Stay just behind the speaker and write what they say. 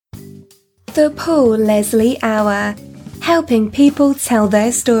The Paul Leslie Hour, helping people tell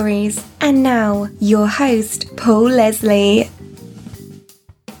their stories. And now, your host, Paul Leslie.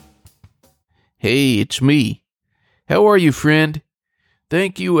 Hey, it's me. How are you, friend?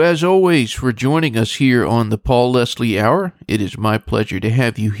 Thank you, as always, for joining us here on the Paul Leslie Hour. It is my pleasure to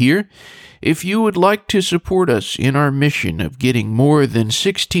have you here. If you would like to support us in our mission of getting more than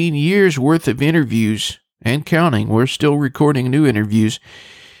 16 years worth of interviews, and counting, we're still recording new interviews,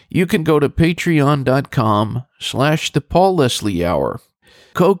 you can go to patreon.com/the Paul Leslie Hour.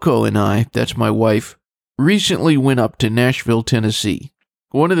 Coco and I, that's my wife, recently went up to Nashville, Tennessee.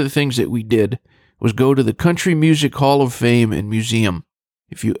 One of the things that we did was go to the Country Music Hall of Fame and Museum.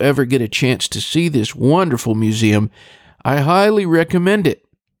 If you ever get a chance to see this wonderful museum, I highly recommend it.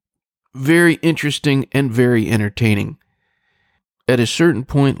 Very interesting and very entertaining. At a certain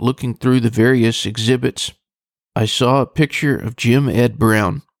point, looking through the various exhibits, I saw a picture of Jim Ed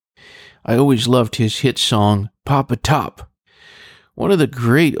Brown. I always loved his hit song, Papa Top, one of the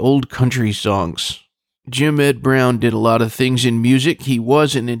great old country songs. Jim Ed Brown did a lot of things in music. He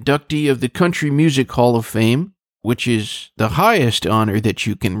was an inductee of the Country Music Hall of Fame, which is the highest honor that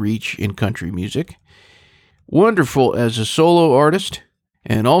you can reach in country music. Wonderful as a solo artist,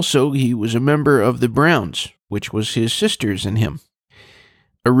 and also he was a member of the Browns, which was his sisters and him.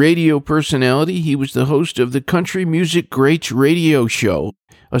 A radio personality, he was the host of the Country Music Greats radio show,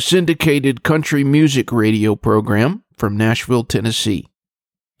 a syndicated country music radio program from Nashville, Tennessee.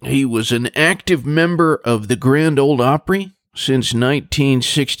 He was an active member of the Grand Ole Opry since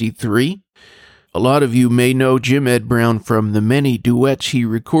 1963. A lot of you may know Jim Ed Brown from the many duets he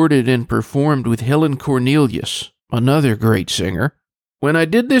recorded and performed with Helen Cornelius, another great singer. When I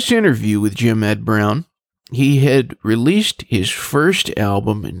did this interview with Jim Ed Brown, he had released his first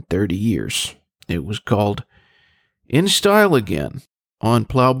album in 30 years. It was called In Style Again on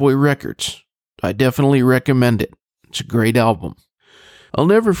Plowboy Records. I definitely recommend it. It's a great album. I'll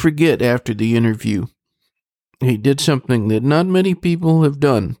never forget after the interview, he did something that not many people have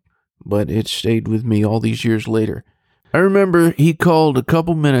done, but it stayed with me all these years later. I remember he called a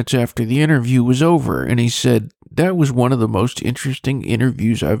couple minutes after the interview was over, and he said, "That was one of the most interesting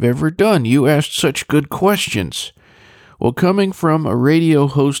interviews I've ever done. You asked such good questions." Well, coming from a radio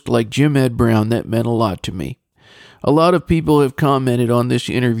host like Jim Ed Brown, that meant a lot to me. A lot of people have commented on this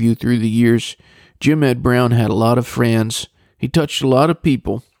interview through the years. Jim Ed Brown had a lot of fans. He touched a lot of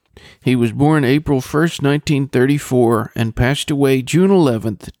people. He was born April 1st, 1934, and passed away June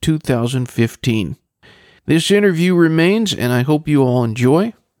 11th, 2015. This interview remains, and I hope you all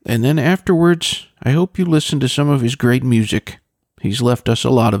enjoy. And then afterwards, I hope you listen to some of his great music. He's left us a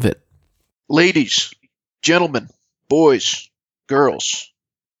lot of it. Ladies, gentlemen, boys, girls,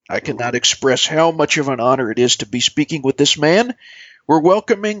 I cannot express how much of an honor it is to be speaking with this man. We're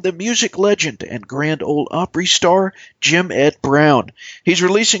welcoming the music legend and Grand Ole Opry star, Jim Ed Brown. He's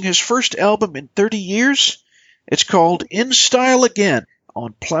releasing his first album in 30 years. It's called In Style Again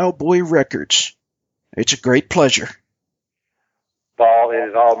on Plowboy Records. It's a great pleasure. Paul, it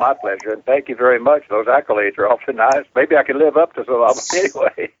is all my pleasure, and thank you very much. Those accolades are awfully nice. Maybe I can live up to some of them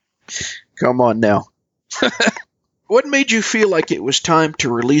anyway. Come on now. What made you feel like it was time to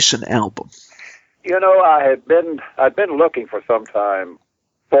release an album? You know, I'd been looking for some time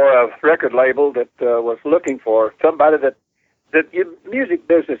for a record label that was looking for somebody that the music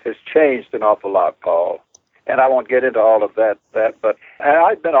business has changed an awful lot, Paul. And I won't get into all of that, but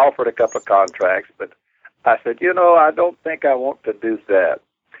I'd been offered a couple of contracts, but I said, you know, I don't think I want to do that.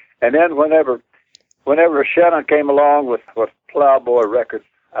 And then whenever Shannon came along with Plowboy Records,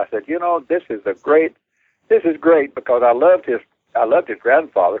 I said, you know, this is great because I loved his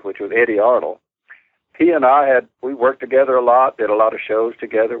grandfather, which was Eddie Arnold. He and we worked together a lot, did a lot of shows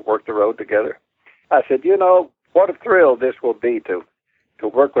together, worked the road together. I said, you know, what a thrill this will be to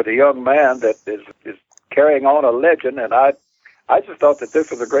work with a young man that is carrying on a legend, and I just thought that this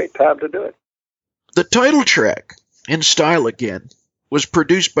was a great time to do it. The title track, In Style Again, was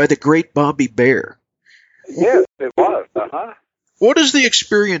produced by the great Bobby Bare. Yes, it was. Uh-huh. What is the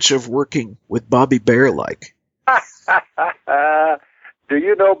experience of working with Bobby Bare like? Do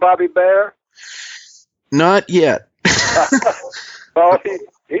you know Bobby Bare? Not yet. Well,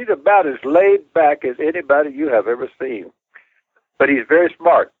 he's about as laid back as anybody you have ever seen. But he's very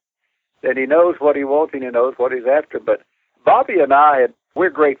smart. And he knows what he wants and he knows what he's after. But Bobby and we're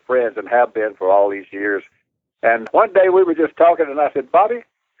great friends and have been for all these years. And one day we were just talking, and I said, Bobby,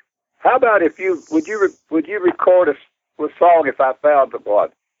 how about would you record a song if I found one?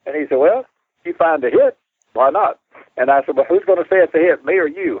 And he said, well, if you find a hit, why not? And I said, well, who's going to say it's a hit, me or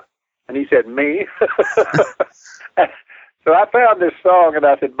you? And he said, me. So I found this song, and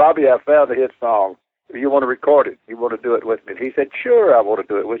I said, Bobby, I found a hit song. You want to record it? You want to do it with me? And he said, sure, I want to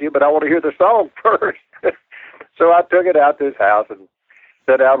do it with you, but I want to hear the song first. So I took it out to his house and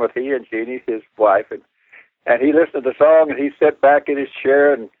sat down with he and Jeannie, his wife, and he listened to the song, and he sat back in his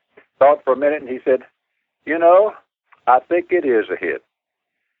chair and thought for a minute, and he said, you know, I think it is a hit.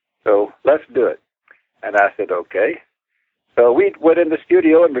 So let's do it. And I said, okay. So we went in the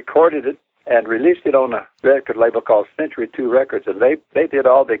studio and recorded it and released it on a record label called Century 2 Records, and they did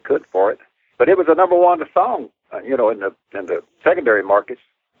all they could for it. But it was a number one song, in the secondary markets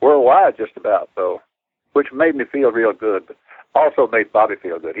worldwide, just about. So, which made me feel real good, but also made Bobby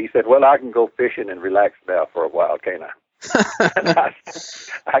feel good. He said, "Well, I can go fishing and relax now for a while, can't I?" And I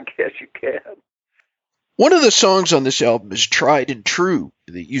said, I guess you can. One of the songs on this album is "Tried and True"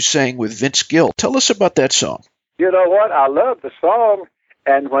 that you sang with Vince Gill. Tell us about that song. You know what? I love the song,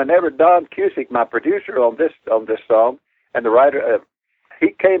 and whenever Don Cusic, my producer on this song, and the writer, he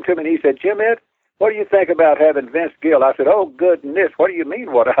came to me and he said, Jim Ed, what do you think about having Vince Gill? I said, oh, goodness, what do you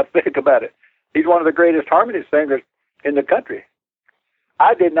mean what I think about it? He's one of the greatest harmony singers in the country.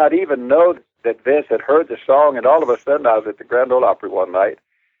 I did not even know that Vince had heard the song, and all of a sudden I was at the Grand Ole Opry one night,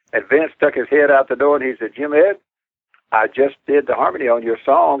 and Vince stuck his head out the door and he said, Jim Ed, I just did the harmony on your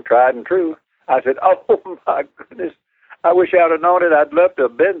song, Tried and True. I said, oh, my goodness, I wish I'd have known it. I'd love to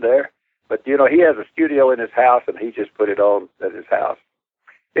have been there. But, he has a studio in his house, and he just put it on at his house.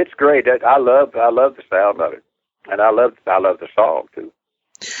 It's great. I love the sound of it, and I love the song too.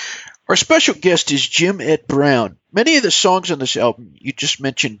 Our special guest is Jim Ed Brown. Many of the songs on this album you just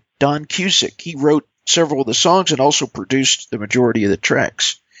mentioned Don Cusic. He wrote several of the songs and also produced the majority of the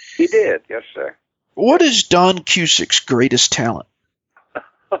tracks. He did, yes, sir. What is Don Cusic's greatest talent?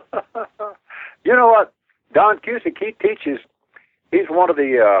 You know what? Don Cusic, he teaches. He's one of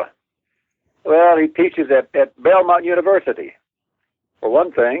the. He teaches at Belmont University. For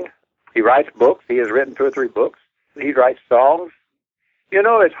one thing, he writes books. He has written 2 or 3 books. He writes songs.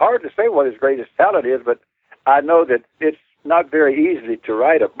 It's hard to say what his greatest talent is, but I know that it's not very easy to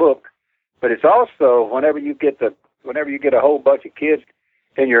write a book. But it's also whenever you get a whole bunch of kids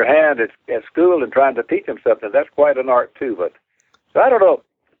in your hand at school and trying to teach them something, that's quite an art too. But so I don't know.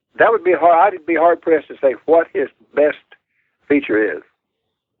 That would be hard. I'd be hard pressed to say what his best feature is.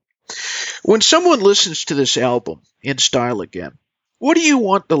 When someone listens to this album, In Style Again, what do you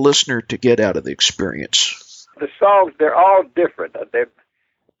want the listener to get out of the experience? The songs, they're all different.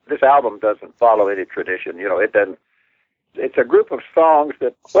 This album doesn't follow any tradition. It doesn't. It's a group of songs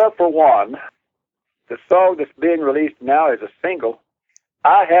that, well, for one, the song that's being released now is a single.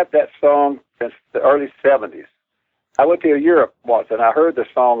 I have that song since the early 70s. I went to Europe once, and I heard the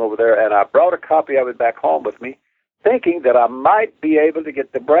song over there, and I brought a copy of it back home with me, thinking that I might be able to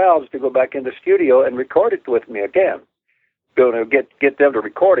get the Browns to go back in the studio and record it with me again. Going to get them to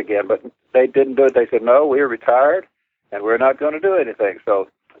record again, but they didn't do it. They said, no, we're retired, and we're not going to do anything. So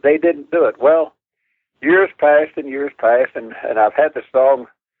they didn't do it. Well, years passed, and I've had the song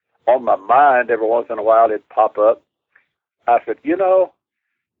on my mind. Every once in a while it'd pop up. I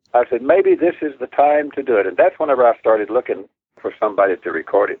said, maybe this is the time to do it. And that's whenever I started looking for somebody to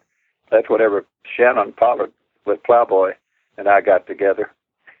record it. That's whenever Shannon Pollard with Plowboy and I got together.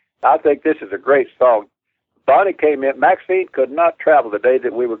 I think this is a great song. Bonnie came in. Maxine could not travel the day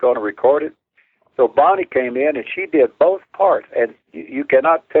that we were going to record it. So Bonnie came in, and she did both parts. And you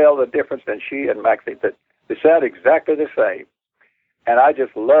cannot tell the difference in she and Maxine. They sound exactly the same. And I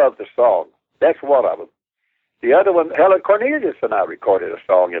just love the song. That's one of them. The other one, Helen Cornelius and I recorded a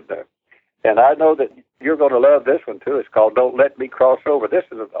song in there. And I know that you're going to love this one, too. It's called Don't Let Me Cross Over. This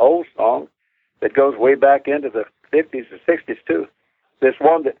is an old song that goes way back into the 50s and 60s, too. This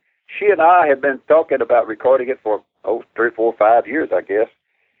one that she and I have been talking about recording it for, 3, 4, 5 years, I guess.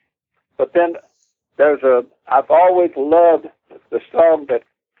 But then I've always loved the song that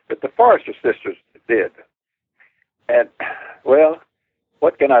the Forrester sisters did. And, well,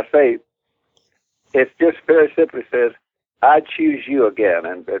 what can I say? It just very simply says, I choose you again.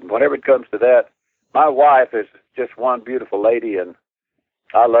 And whenever it comes to that, my wife is just one beautiful lady, and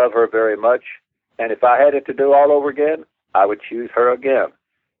I love her very much. And if I had it to do all over again, I would choose her again.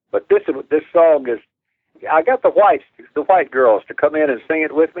 But this song is, I got the white girls to come in and sing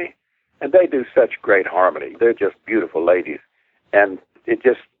it with me, and they do such great harmony. They're just beautiful ladies. And it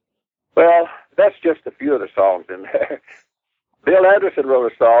just, well, that's just a few of the songs in there. Bill Anderson wrote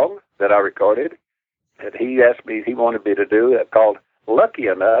a song that I recorded, and he asked me, he wanted me to do it, called Lucky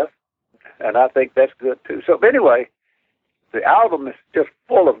Enough, and I think that's good too. So anyway, the album is just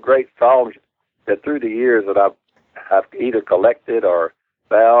full of great songs that through the years that I've either collected or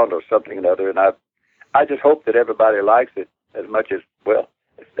found or something or other, and I just hope that everybody likes it as much as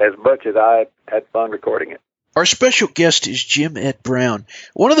I had fun recording it. Our special guest is Jim Ed Brown.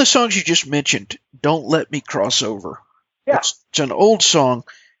 One of the songs you just mentioned, Don't Let Me Cross Over. Yeah. It's an old song.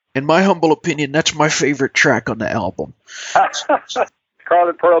 In my humble opinion, that's my favorite track on the album.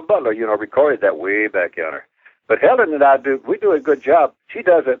 Scarlet Pearl Butler, recorded that way back yonder. But Helen and I we do a good job. She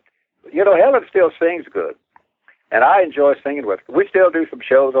does it. Helen still sings good. And I enjoy singing with her. We still do some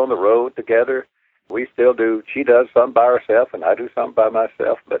shows on the road together. We still do. She does some by herself, and I do some by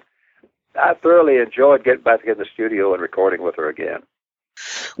myself. But I thoroughly enjoyed getting back in the studio and recording with her again.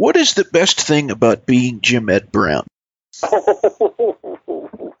 What is the best thing about being Jim Ed Brown?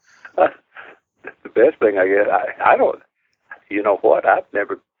 The best thing, I guess, I don't. You know what? I've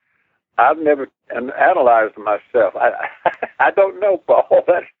never analyzed myself. I don't know, Paul.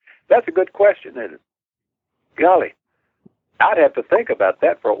 That's a good question, isn't it? Golly, I'd have to think about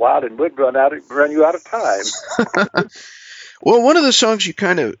that for a while, and we'd run you out of time. Well, one of the songs you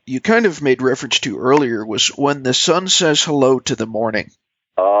kind of made reference to earlier was When the Sun Says Hello to the Morning.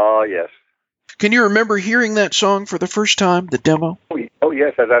 Oh, yes. Can you remember hearing that song for the first time, the demo? Oh,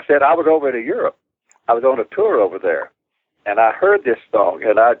 yes. As I said, I was over in Europe. I was on a tour over there, and I heard this song,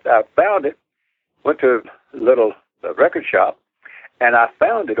 and I found it, went to a little record shop, and I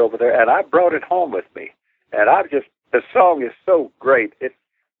found it over there, and I brought it home with me. And the song is so great.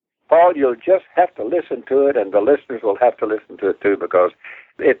 Paul, you'll just have to listen to it, and the listeners will have to listen to it too, because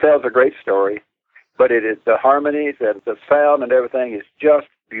it tells a great story. But it is the harmonies and the sound and everything is just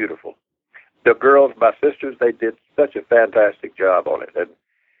beautiful. The girls, my sisters, they did such a fantastic job on it. And,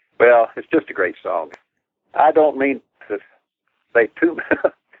 well, it's just a great song. I don't mean to say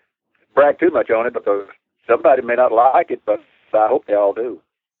brag too much on it, because somebody may not like it, but I hope they all do.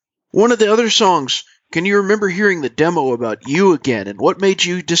 One of the other songs, can you remember hearing the demo about You Again, and what made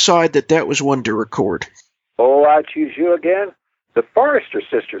you decide that was one to record? Oh, I Choose You Again? The Forrester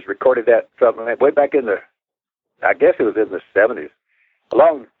sisters recorded that way back I guess it was in the 70s.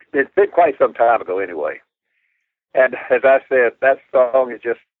 It's been quite some time ago anyway. And as I said, that song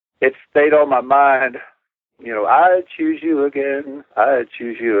it stayed on my mind. I choose you again, I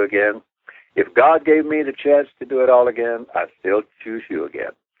choose you again. If God gave me the chance to do it all again, I'd still choose you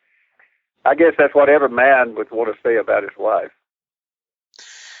again. I guess that's what every man would want to say about his wife.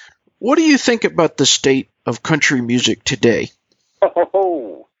 What do you think about the state of country music today?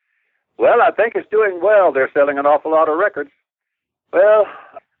 Oh, well, I think it's doing well. They're selling an awful lot of records. Well,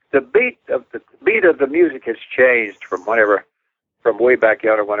 the beat of the music has changed from way back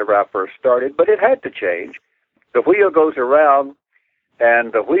yonder, whenever I first started, but it had to change. The wheel goes around,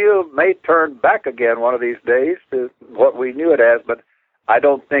 and the wheel may turn back again one of these days to what we knew it as, but I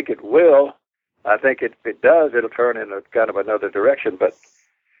don't think it will. I think if it does, it'll turn in a kind of another direction. But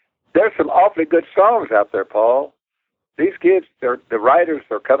there's some awfully good songs out there, Paul. These kids, the writers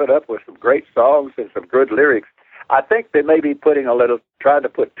are coming up with some great songs and some good lyrics. I think they may be trying to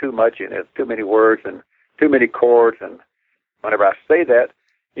put too much in it, too many words and too many chords. And whenever I say that,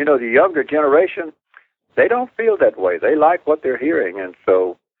 the younger generation, they don't feel that way. They like what they're hearing. And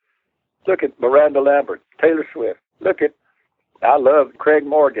so look at Miranda Lambert, Taylor Swift. I love Craig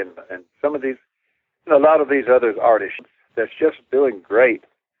Morgan and some of these, a lot of these other artists that's just doing great.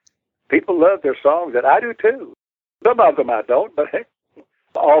 People love their songs, and I do too. Some of them I don't, but hey,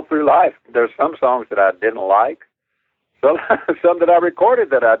 all through life, there's some songs that I didn't like, some that I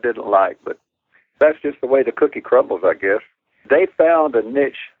recorded that I didn't like, but that's just the way the cookie crumbles, I guess. They found a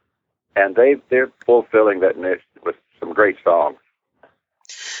niche, and they're fulfilling that niche with some great songs.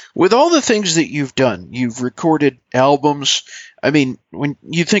 With all the things that you've done, you've recorded albums. I mean, when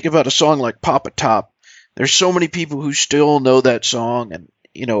you think about a song like Papa Top, there's so many people who still know that song, and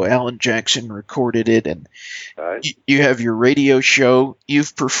Alan Jackson recorded it, and right. You have your radio show.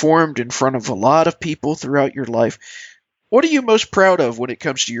 You've performed in front of a lot of people throughout your life. What are you most proud of when it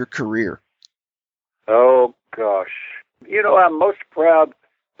comes to your career? Oh, gosh. I'm most proud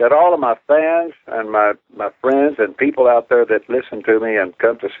that all of my fans and my friends and people out there that listen to me and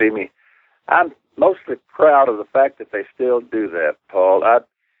come to see me, I'm mostly proud of the fact that they still do that, Paul.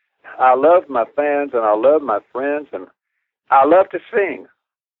 I love my fans and I love my friends, and I love to sing.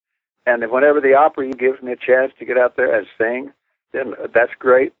 And whenever the Opry gives me a chance to get out there and sing, then that's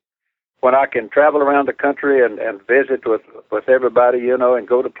great. When I can travel around the country and visit with everybody, and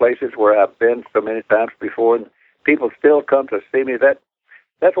go to places where I've been so many times before, and people still come to see me,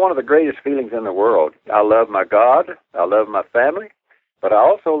 that's one of the greatest feelings in the world. I love my God, I love my family, but I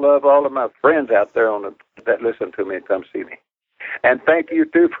also love all of my friends out there that listen to me and come see me. And thank you,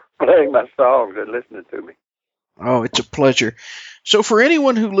 too, for playing my songs and listening to me. Oh, it's a pleasure. So for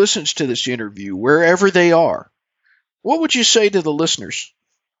anyone who listens to this interview, wherever they are, what would you say to the listeners?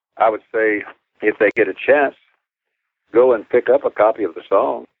 I would say if they get a chance, go and pick up a copy of the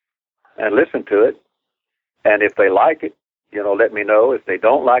song and listen to it. And if they like it, let me know. If they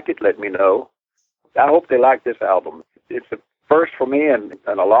don't like it, let me know. I hope they like this album. It's a first for me in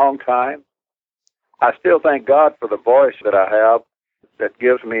a long time. I still thank God for the voice that I have that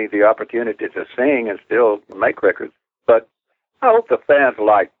gives me the opportunity to sing and still make records. But I hope the fans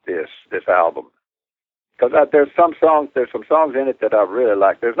like this album. Because there's some songs in it that I really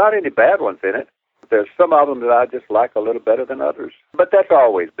like. There's not any bad ones in it. There's some of them that I just like a little better than others. But that's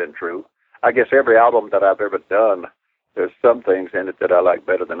always been true. I guess every album that I've ever done, there's some things in it that I like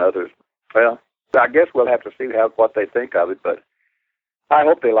better than others. Well, I guess we'll have to see what they think of it, but I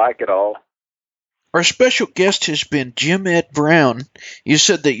hope they like it all. Our special guest has been Jim Ed Brown. You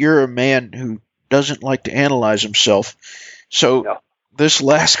said that you're a man who doesn't like to analyze himself. So No. This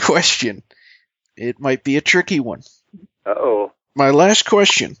last question, it might be a tricky one. Uh-oh. My last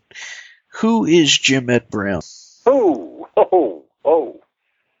question, who is Jim Ed Brown? Oh.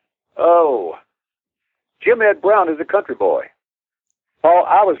 Jim Ed Brown is a country boy. Paul,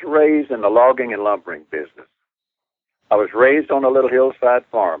 I was raised in the logging and lumbering business. I was raised on a little hillside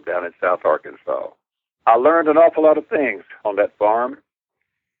farm down in South Arkansas. I learned an awful lot of things on that farm.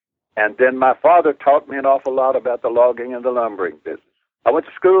 And then my father taught me an awful lot about the logging and the lumbering business. I went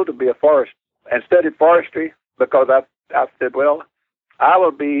to school to be a forester and studied forestry because I said, well, I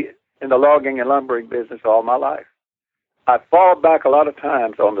will be in the logging and lumbering business all my life. I fall back a lot of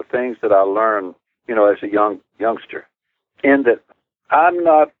times on the things that I learned, as a youngster, in that I'm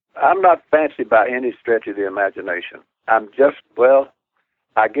not fancy by any stretch of the imagination. I'm just,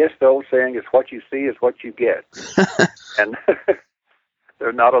 I guess the old saying is what you see is what you get. And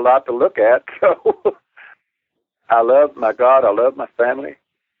there's not a lot to look at. So I love my God, I love my family,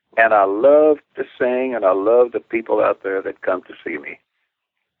 and I love to sing, and I love the people out there that come to see me.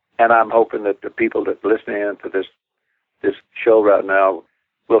 And I'm hoping that the people that listen in to this show right now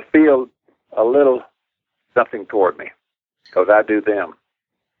will feel a little something toward me, because I do them.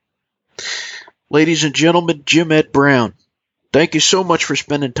 Ladies and gentlemen, Jim Ed Brown, thank you so much for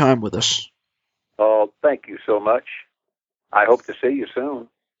spending time with us. Oh, thank you so much. I hope to see you soon.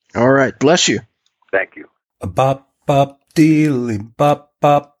 All right. Bless you. Thank you. Bop, bop, dealy, bop,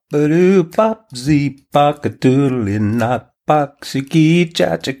 bop, ba-doo, bop, zee, bop, a doodly, not, bop, shiki,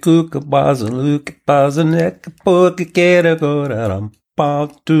 cha, cha, kooka, baz, and luke, baz, and neck, poke, get a go, da-dum,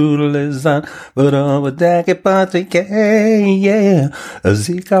 bop, doodly, zan, ba-dum, ba-daki, ba-ti, yeah, a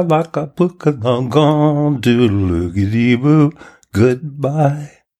zika, baka, puka, long, gone, doodle, dee boo, goodbye.